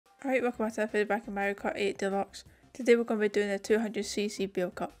Alright, welcome back to the back in Mario Kart 8 Deluxe. Today we're going to be doing a 200cc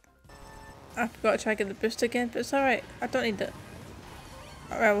build cup. I forgot to try to get the boost again, but it's alright. I don't need it.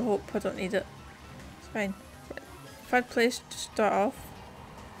 I will hope I don't need it. It's fine. Third place to start off.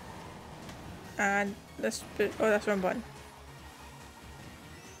 And this boost. Oh, that's wrong button.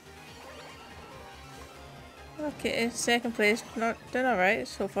 Okay, second place. Not doing alright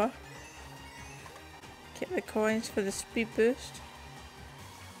so far. Get the coins for the speed boost.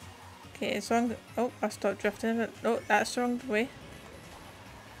 Okay, as long. Oh, I stopped drifting. No, that's the wrong way.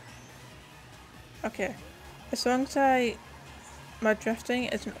 Okay, as long as my drifting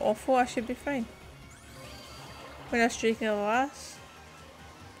isn't awful, I should be fine. When I was streaking the last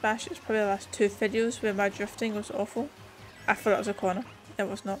bash, it's probably the last two videos where my drifting was awful. I thought that was a corner. It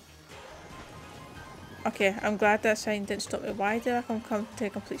was not. Okay, I'm glad that sign didn't stop me. Why did I come to a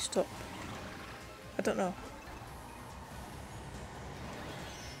complete stop? I don't know.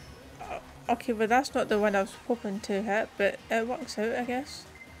 Okay, but that's not the one I was hoping to hit, but it works out, I guess.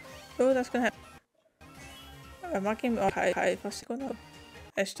 Oh, that's gonna hit. Am I getting high for a second?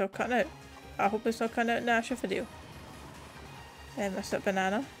 It's still cutting out. I hope it's not cutting out in the actual video. Missed that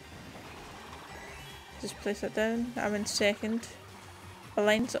banana. Just place it down. I'm in second. The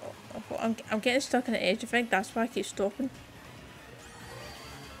lines. I'm getting stuck on the edge. I think that's why I keep stopping.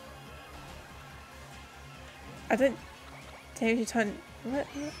 I didn't tell you to turn. What?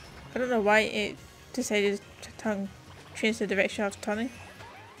 I don't know why it decided to change the direction I was turning.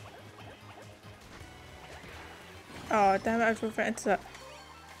 Oh damn it! I drove right into that.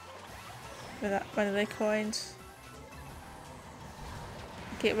 With that one of the coins.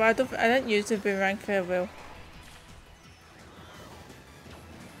 Okay, well I didn't use the boomerang very well.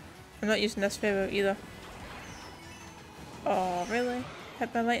 I'm not using this very well either. Oh really?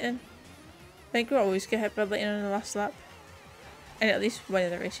 Hit by lightning? I think we always get hit by lightning on the last lap. In at least one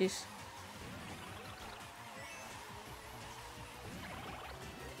of the races.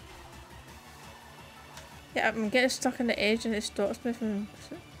 Yeah, I'm getting stuck on the edge and it stops me from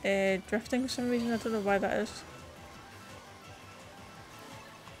drifting for some reason. I don't know why that is.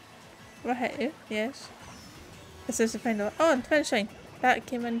 Have I hit you? Yes. This is the final. Oh, the finish line! That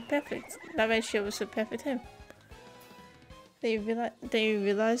came in perfect. That red shield was the perfect time. Did you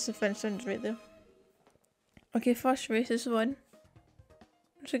realise the finish line was right there? Okay, first race is won.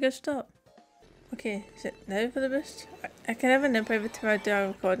 It's a good start. Okay, is it now for the boost? I can never know every time I do a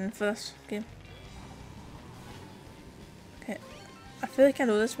recording for this game. Okay, I feel like I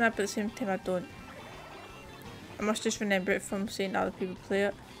know this map, but at the same time I don't. I must just remember it from seeing other people play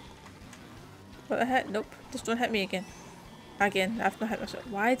it. What the heck? Nope, just don't hit me again. Again, I've not hit myself.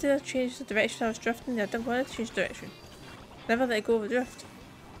 Why did I change the direction I was drifting? I didn't want to change direction. Never let it go over drift.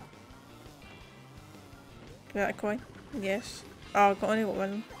 Give me that coin. Yes. Oh, I got only got one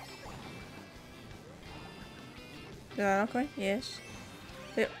of them. Is that a coin? Yes.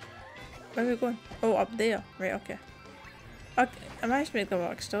 Wait, where are we going? Oh, up there. Right, okay. Okay, I managed to make the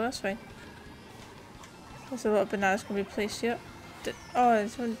work still, that's fine. There's a lot of bananas going to be placed here. Oh,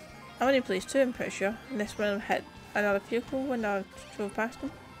 this one. I only placed two, I'm pretty sure. And this one will hit another vehicle when I drove past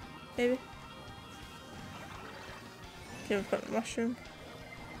them. Maybe. Okay, we've got the mushroom.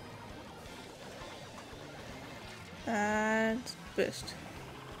 And boost.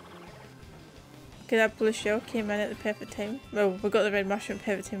 Okay, that blue shell came in at the perfect time. Well, we got the red mushroom at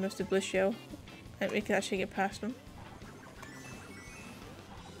the perfect time with the blue shell. And we can actually get past them.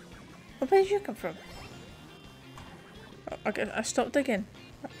 Oh, where did you come from? Oh, I stopped again.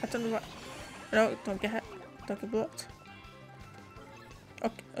 I don't know what. No, don't get hit. Don't get blocked.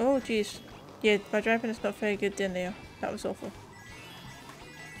 Okay. Oh, jeez. Yeah, my driving is not very good down there. That was awful.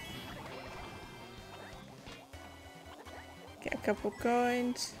 Get a couple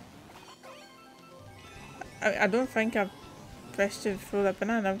coins. I don't think I've pressed to throw that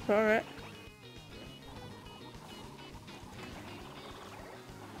banana, but alright.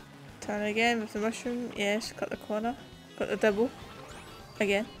 Turn again with the mushroom. Yes, cut the corner. Got the double.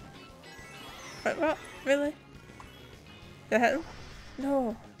 Again. Wait, what? Really? Did I hit him?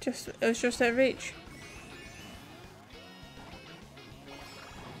 No, it was just out of reach.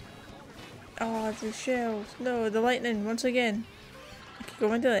 Oh, the shells. No, the lightning once again. Okay,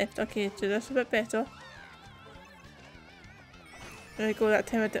 go on the left. Okay, do this a bit better. There we go, that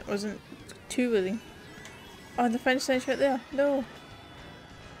time I wasn't too willing. Oh, the finish line's right there. No.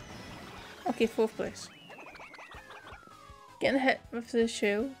 Okay, fourth place. Getting hit with the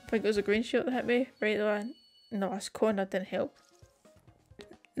shell. I think it was a green shell that hit me. Right there. No, this corner didn't help.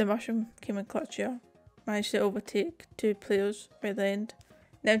 The mushroom came in clutch here. Managed to overtake two players by the end.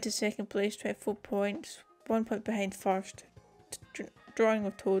 Down to second place, 24 points. 1 point behind first. drawing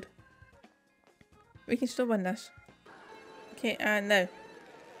of Toad. We can still win this. Okay, and now.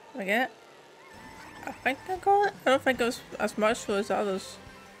 Did I get it? I think I got it. I don't think it was as much so as the others.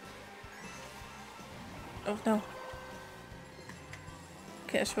 Oh no.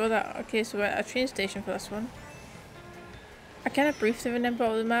 Okay, let's roll that. Okay, so we're at a train station for this one. I kind of briefly remember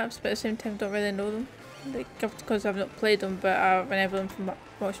all the maps, but at the same time don't really know them. Like, because I've not played them, but I remember them from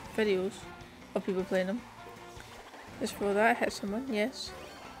watching videos of people playing them. Let's roll that. Hit someone, yes.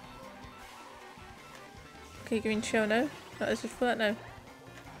 Okay, green shell now. No, let's just roll that now.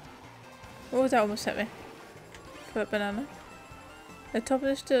 What was that? Almost hit me. For that banana. The top of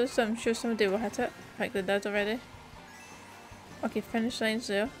the stairs, I'm sure somebody will hit it. I think they did already. Okay, finish line's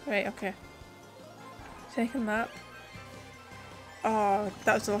there. Right, okay. Second lap. Oh,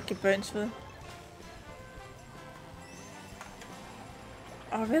 that was a lucky bounce for them.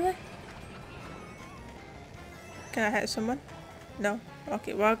 Oh, really? Can I hit someone? No.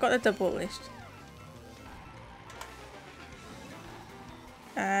 Okay, well I got the double at least.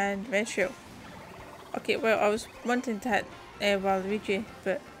 And red shell. Okay, well I was wanting to hit Waluigi,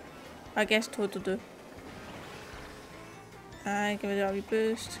 but I guess Toad will do. And give me the wee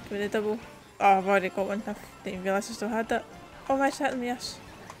boost, give me the double. Oh, I've already got one. I didn't realise I still had that. Oh, I managed to hit them, yes.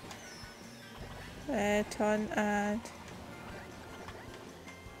 Turn and...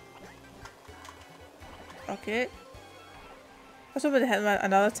 Okay. I was hoping to hit them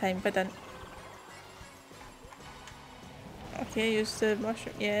another time, but I didn't. Okay, use the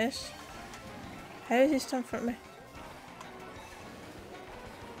mushroom, yes. How is he still in front of me?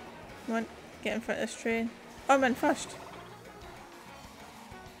 Come on, get in front of this train. Oh, I'm in first.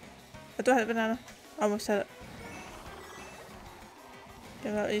 I don't hit the banana. I almost hit it.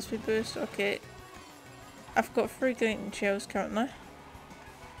 Give that a speed boost. Okay. I've got 3 green shells currently.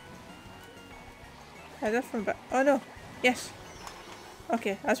 How different back? Oh no! Yes!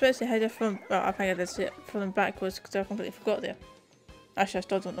 Okay, I was about to say how different. Well, I think I did say it from them backwards because I completely forgot there. Actually, I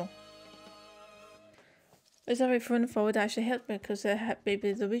still don't know. Is that right? Throwing forward actually helped me because I hit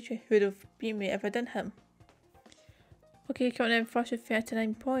baby Luigi, who would have beat me if I didn't hit him. Okay, coming in first with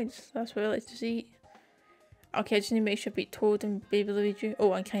 39 points. That's what I like to see. Okay, I just need to make sure I beat Toad and baby Luigi.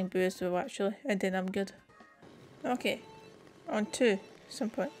 Oh, and King Boo as well actually, and then I'm good. Okay, on 2 some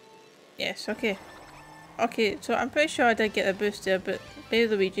point. Yes, okay. Okay, so I'm pretty sure I did get a boost there, but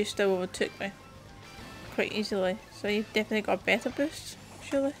baby Luigi still overtook me quite easily. So you've definitely got a better boost,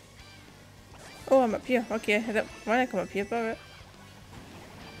 surely. Oh, I'm up here. Okay, I didn't want to come up here, but alright.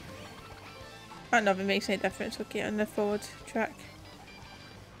 That never makes any difference. Okay, on the forward track.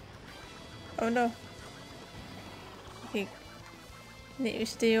 Oh no. Okay. Need to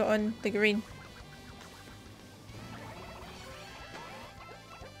stay on the green.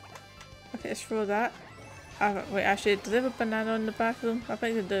 Okay, let's throw that. Wait, actually, do they have a banana on the back of them? I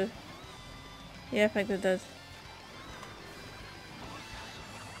think they do. Yeah, I think they did.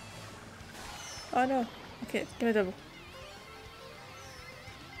 Oh no. Okay, give me a double.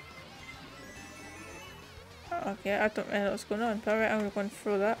 Okay, I don't really know what's going on, but alright, I'm going to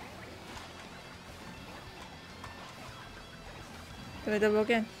throw that. Give me a double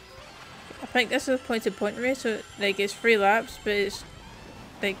again. I think this is a point to point race, so like it's 3 laps, but it's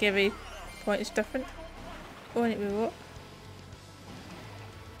like every point is different. Oh, I need to move up.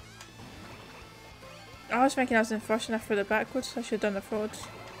 I was thinking I was in first and I threw it backwards, so I should have done the forwards.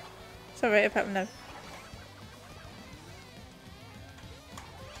 It's alright, I've hit them now.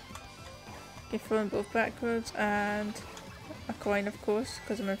 Okay, throwing both backwards and a coin of course,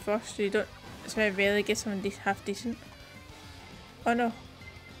 because I'm in first, so you don't, it's very rarely get someone half decent. Oh no.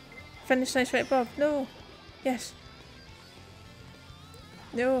 Finish nice right above. No. Yes.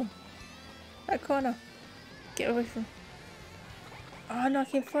 No. That corner. Get away from. Oh no, I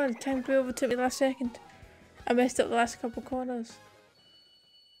came forward. Time to overtook me last second. I messed up the last couple corners.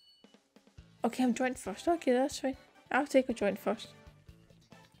 Okay, I'm joint first. Okay, that's fine. I'll take a joint first.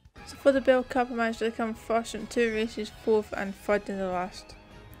 So for the Bell Cup, I managed to come first in 2 races, 4th and 3rd in the last.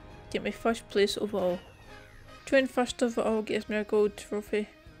 Get my first place overall. Joint first overall gets me a gold trophy.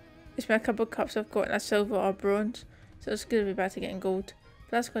 It's my couple cups I've gotten a silver or bronze, so it's going to be better getting gold.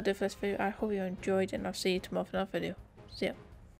 But that's going to do for this video. I hope you enjoyed it and I'll see you tomorrow for another video. See ya.